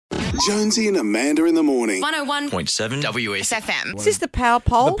Jonesy and Amanda in the morning. 101.7 WSFM. Is this the power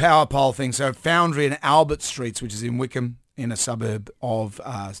pole? The power pole thing. So Foundry and Albert Streets, which is in Wickham, in a suburb of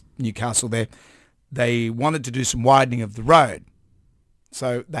Newcastle there, they wanted to do some widening of the road.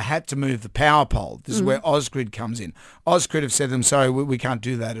 So they had to move the power pole. This is where Ausgrid comes in. Ausgrid have said to them, sorry, we can't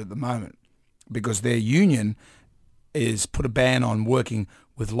do that at the moment because their union is put a ban on working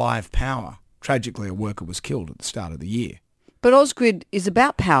with live power. Tragically, a worker was killed at the start of the year. But Ausgrid is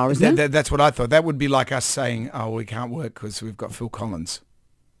about power, isn't it? That's what I thought. That would be like us saying, oh, we can't work because we've got Phil Collins.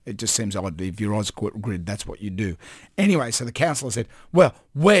 It just seems odd. If you're Ausgrid, that's what you do. Anyway, so the councillor said, well,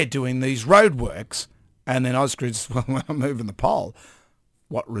 we're doing these roadworks. And then Ausgrid's, well, I'm moving the pole.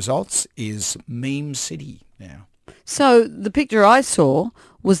 What results is Meme City now. So the picture I saw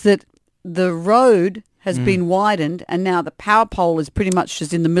was that the road has been widened and now the power pole is pretty much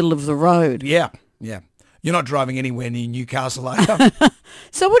just in the middle of the road. Yeah. You're not driving anywhere near Newcastle, are you?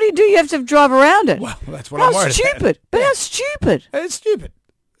 So what do? You have to drive around it? Well, that's what I'm worried about. How stupid. But how stupid. It's stupid.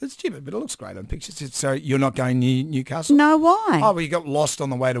 It's stupid, but it looks great on pictures. So you're not going near Newcastle? No, why? Oh, well, you got lost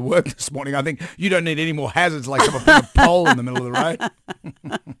on the way to work this morning. I think you don't need any more hazards like someone put a pole in the middle of the road.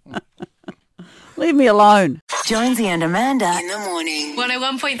 Leave me alone. Jonesy and Amanda in the morning.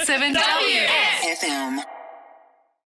 101.7 WSFM.